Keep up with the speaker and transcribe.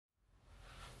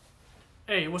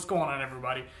Hey, what's going on,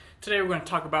 everybody? Today we're going to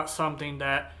talk about something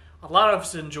that a lot of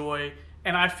us enjoy,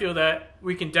 and I feel that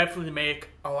we can definitely make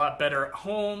a lot better at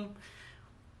home.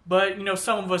 But, you know,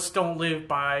 some of us don't live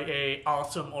by a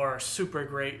awesome or a super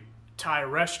great Thai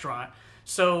restaurant.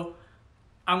 So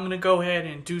I'm going to go ahead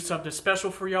and do something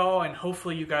special for y'all, and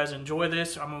hopefully you guys enjoy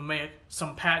this. I'm going to make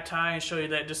some pad Thai and show you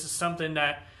that this is something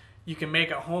that you can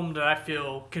make at home that I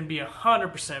feel can be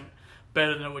 100%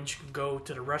 better than what you can go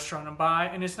to the restaurant and buy.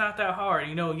 And it's not that hard.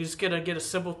 You know, you just gotta get a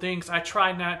simple things. I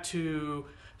try not to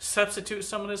substitute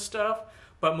some of this stuff,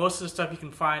 but most of the stuff you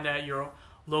can find at your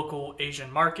local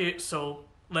Asian market. So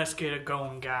let's get it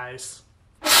going, guys.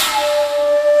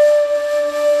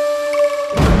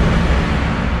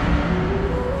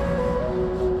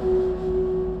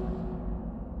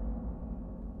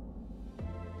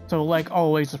 So like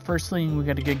always, the first thing we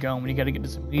got to get going, we got to get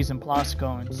this mise en place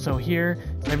going. So here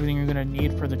is everything you're going to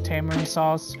need for the tamarind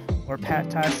sauce or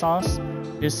pad Thai sauce.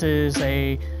 This is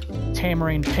a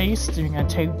tamarind paste. You're going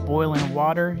to take boiling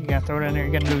water. You're going to throw it in there.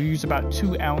 You're going to use about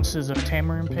 2 ounces of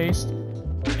tamarind paste.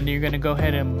 And then you're going to go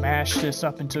ahead and mash this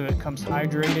up until it becomes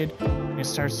hydrated. It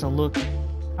starts to look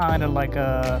kind of like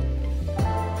a,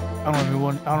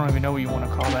 I don't even know what you want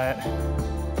to call that.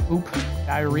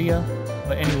 Diarrhea.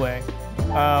 But anyway.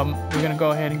 We're going to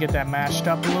go ahead and get that mashed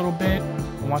up a little bit.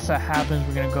 And once that happens,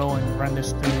 we're going to go and run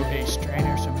this through a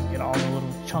strainer so we can get all the little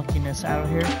chunkiness out of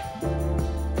here.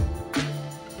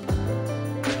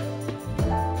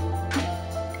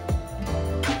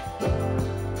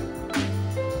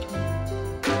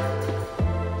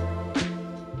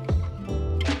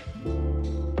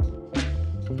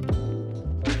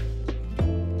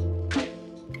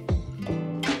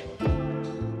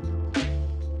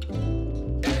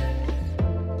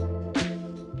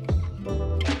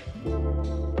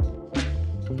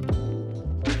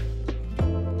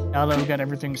 Now that we've got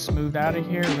everything smoothed out of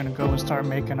here, we're going to go and start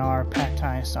making our pad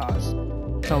Thai sauce.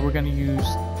 So we're going to use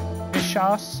fish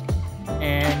sauce,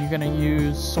 and you're going to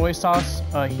use soy sauce.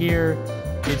 Here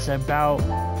it's about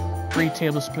 3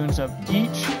 tablespoons of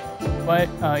each, but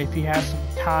if you have some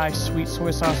Thai sweet soy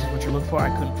sauce is what you're looking for.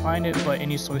 I couldn't find it, but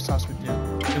any soy sauce would do.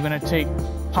 You're going to take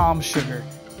palm sugar.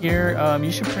 Here,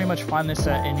 you should pretty much find this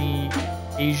at any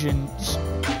Asian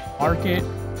market.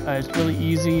 It's really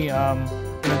easy.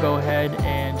 Gonna go ahead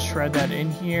and shred that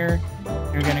in here.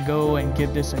 You're gonna go and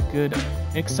give this a good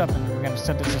mix up, and we're gonna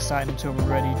set this aside until we're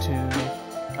ready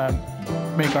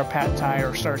to make our pad Thai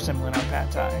or start assembling our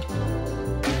pad Thai.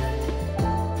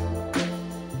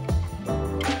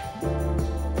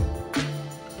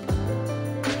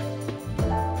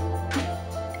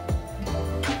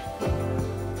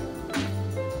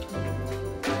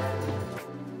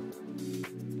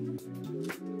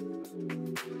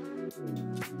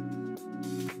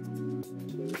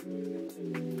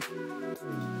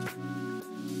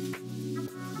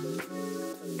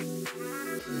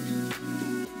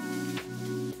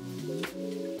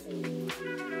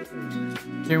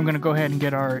 Then we're going to go ahead and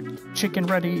get our chicken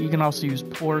ready. You can also use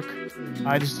pork.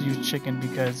 I just used chicken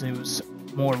because it was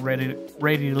more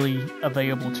readily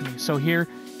available to me. So here,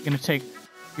 you're going to take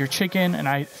your chicken, and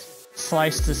I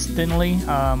sliced this thinly,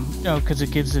 because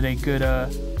it gives it a good,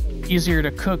 easier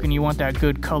to cook, and you want that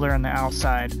good color on the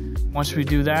outside. Once we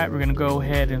do that, we're going to go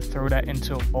ahead and throw that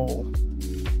into a bowl.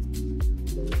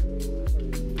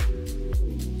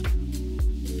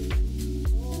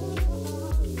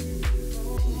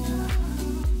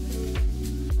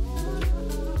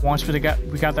 Once we got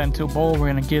that into a bowl, we're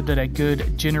gonna give it a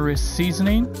good generous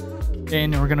seasoning.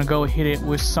 Then we're gonna go hit it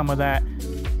with some of that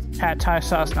pad Thai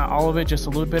sauce, not all of it, just a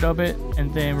little bit of it.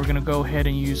 And then we're gonna go ahead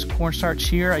and use cornstarch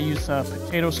here. I use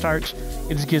potato starch.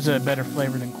 It just gives it a better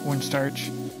flavor than cornstarch.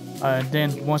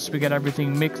 Then once we got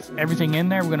everything in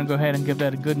there, we're gonna go ahead and give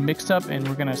that a good mix up, and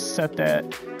we're gonna set that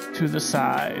to the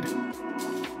side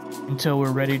until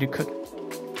we're ready to cook.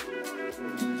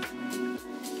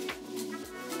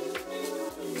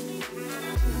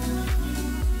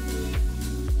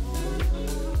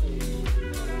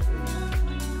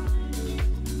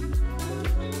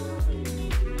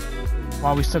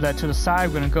 While we set that to the side,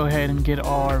 we're going to go ahead and get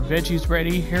our veggies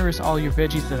ready. Here is all your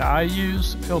veggies that I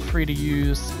use. Feel free to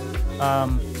use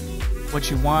what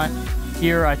you want.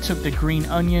 Here I took the green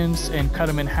onions and cut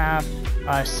them in half.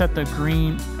 I set the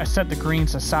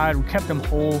greens aside. We kept them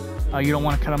whole. You don't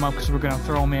want to cut them up because we're going to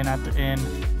throw them in at the end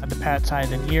at the pad Thai.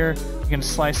 Then here you're going to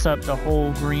slice up the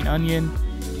whole green onion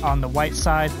on the white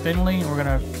side thinly. And we're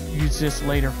going to use this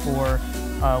later for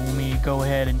when we go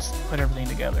ahead and put everything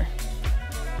together.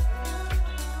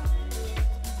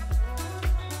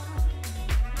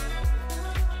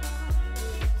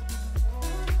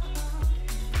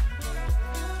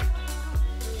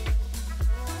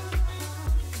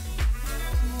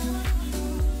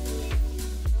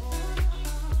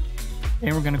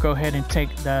 Then we're gonna go ahead and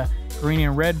take the green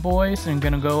and red boys and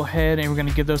gonna go ahead and we're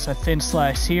gonna give those a thin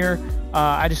slice here.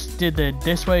 I just did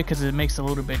this way because it makes it a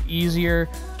little bit easier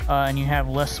and you have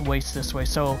less waste this way.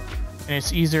 So and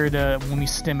it's easier to when we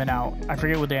stem it out. I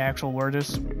forget what the actual word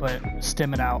is, but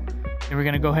stem it out. And we're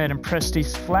gonna go ahead and press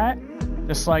these flat,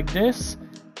 just like this,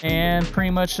 and pretty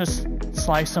much just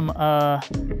slice them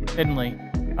thinly,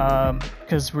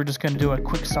 because we're just gonna do a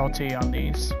quick saute on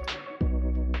these.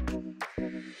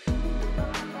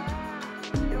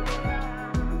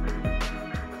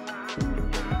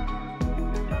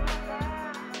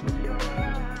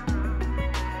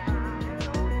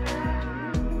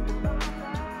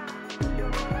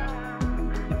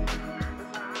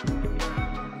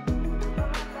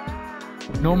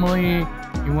 Normally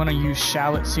you want to use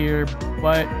shallots here,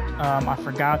 but I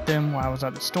forgot them while I was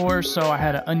at the store, so I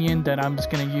had an onion that I'm just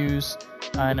going to use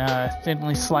and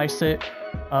thinly slice it,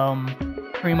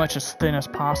 pretty much as thin as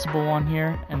possible on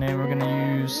here, and then we're going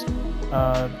to use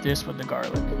this with the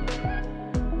garlic.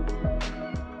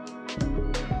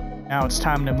 Now it's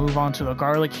time to move on to the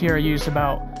garlic. Here I used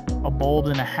about a bulb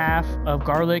and a half of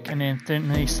garlic and then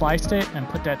thinly sliced it and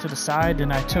put that to the side.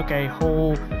 Then I took a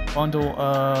whole bundle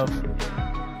of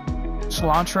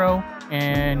cilantro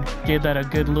and gave that a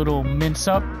good little mince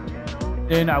up.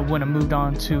 Then I went and moved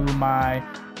on to my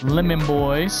lemon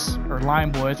boys, or lime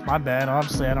boys, my bad.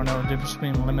 Obviously I don't know the difference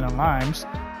between lemon and limes,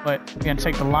 but we're gonna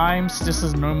take the limes. This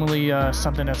is normally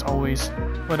something that's always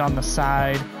put on the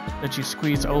side that you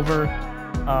squeeze over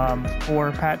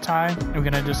for pad thai. And we're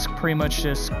gonna just pretty much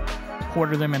just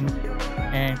quarter them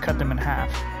and cut them in half.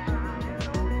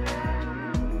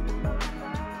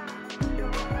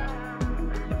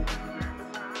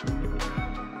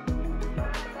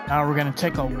 Now we're going to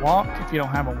take a wok. If you don't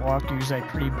have a wok, use a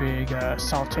pretty big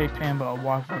saute pan, but a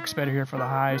wok works better here for the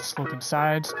high sloping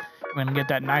sides. We're going to get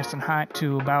that nice and hot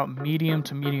to about medium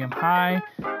to medium high.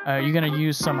 You're going to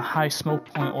use some high smoke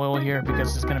point oil here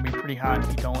because it's going to be pretty hot.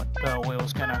 If you don't, the oil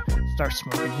is going to start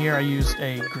smoking. Here I used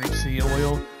a grapeseed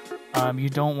oil. You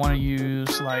don't want to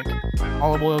use like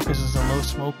olive oil because it's a low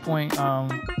smoke point.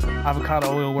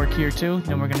 Avocado oil will work here too.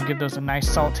 Then we're going to give those a nice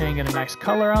saute and get a nice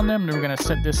color on them. Then we're going to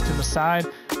set this to the side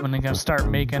when they're going to start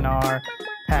making our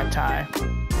pad thai.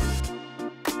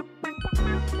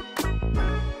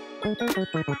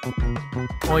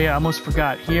 Oh yeah, I almost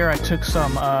forgot. Here I took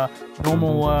some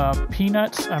normal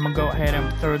peanuts. I'm going to go ahead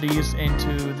and throw these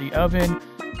into the oven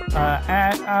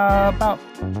at about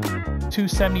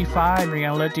 275. We're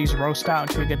gonna let these roast out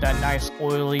until we get that nice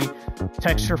oily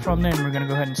texture from them. We're gonna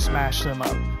go ahead and smash them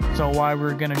up. So while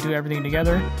we're gonna do everything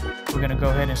together, we're gonna go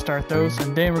ahead and start those,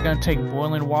 and then we're gonna take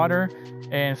boiling water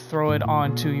and throw it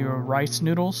onto your rice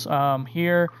noodles.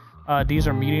 Here these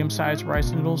are medium-sized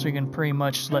rice noodles. You can pretty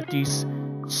much let these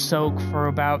soak for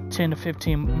about 10 to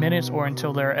 15 minutes or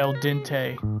until they're al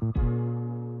dente.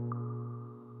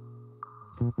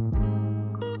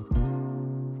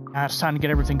 Now it's time to get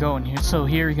everything going here. So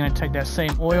here you're going to take that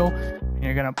same oil and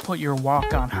you're going to put your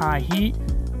wok on high heat.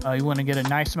 You want to get a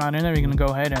nice amount in there. You're going to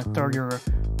go ahead and throw your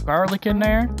garlic in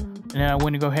there. And then I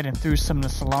want to go ahead and throw some of the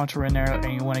cilantro in there.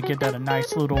 And you want to get that a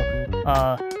nice little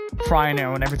fry in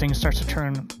there when everything starts to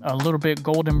turn a little bit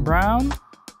golden brown.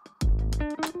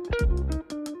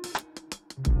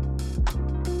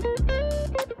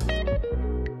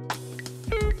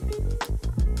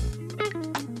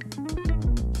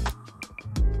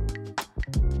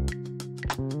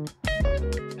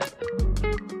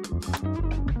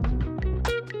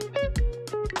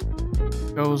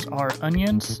 Goes our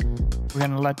onions. We're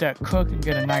going to let that cook and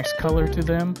get a nice color to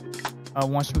them.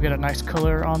 Once we get a nice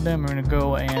color on them, we're going to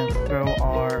go and throw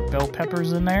our bell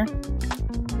peppers in there.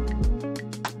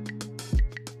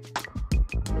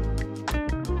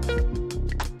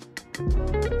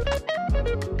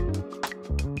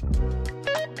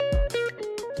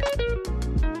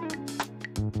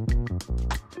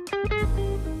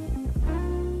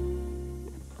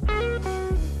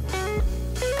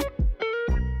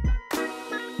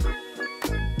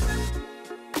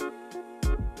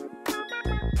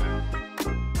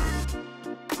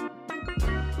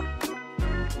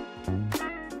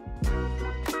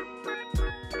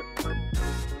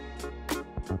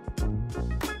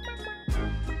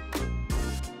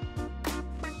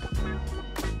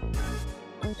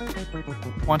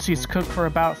 Once he's cooked for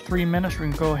about 3 minutes, we're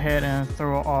going to go ahead and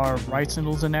throw our rice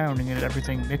noodles in there. We're going to get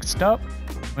everything mixed up.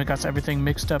 When we got everything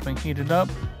mixed up and heated up,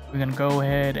 we're going to go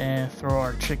ahead and throw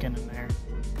our chicken in there.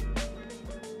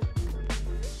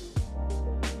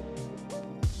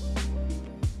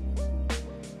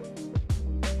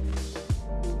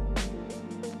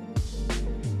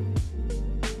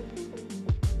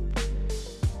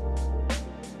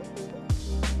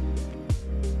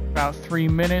 about 3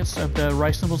 minutes of the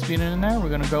rice noodles being in there, we're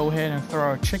going to go ahead and throw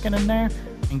our chicken in there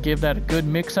and give that a good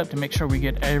mix up to make sure we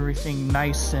get everything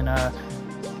nice and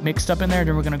mixed up in there.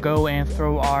 Then we're going to go and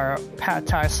throw our pad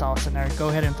thai sauce in there. Go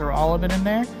ahead and throw all of it in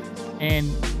there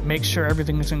and make sure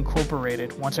everything is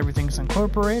incorporated. Once everything's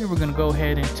incorporated, we're going to go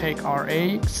ahead and take our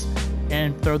eggs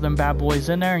and throw them bad boys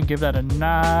in there and give that a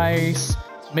nice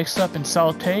mix up and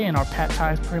saute, and our pad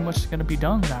thai is pretty much going to be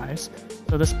done, guys.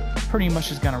 So this pretty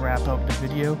much is going to wrap up the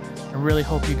video. I really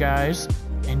hope you guys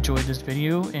enjoyed this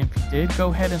video, and if you did, go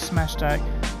ahead and smash that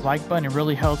like button. It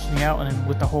really helps me out and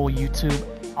with the whole YouTube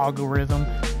algorithm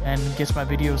and gets my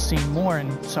videos seen more,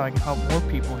 and so I can help more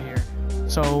people here.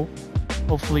 So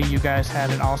hopefully you guys had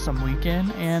an awesome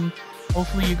weekend, and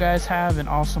hopefully you guys have an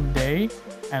awesome day,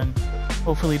 and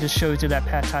hopefully this shows you that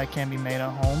pad thai can be made at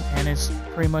home, and it's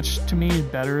pretty much, to me,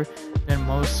 better than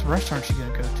most restaurants you're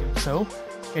gonna go to. So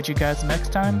catch you guys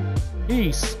next time.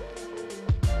 Peace.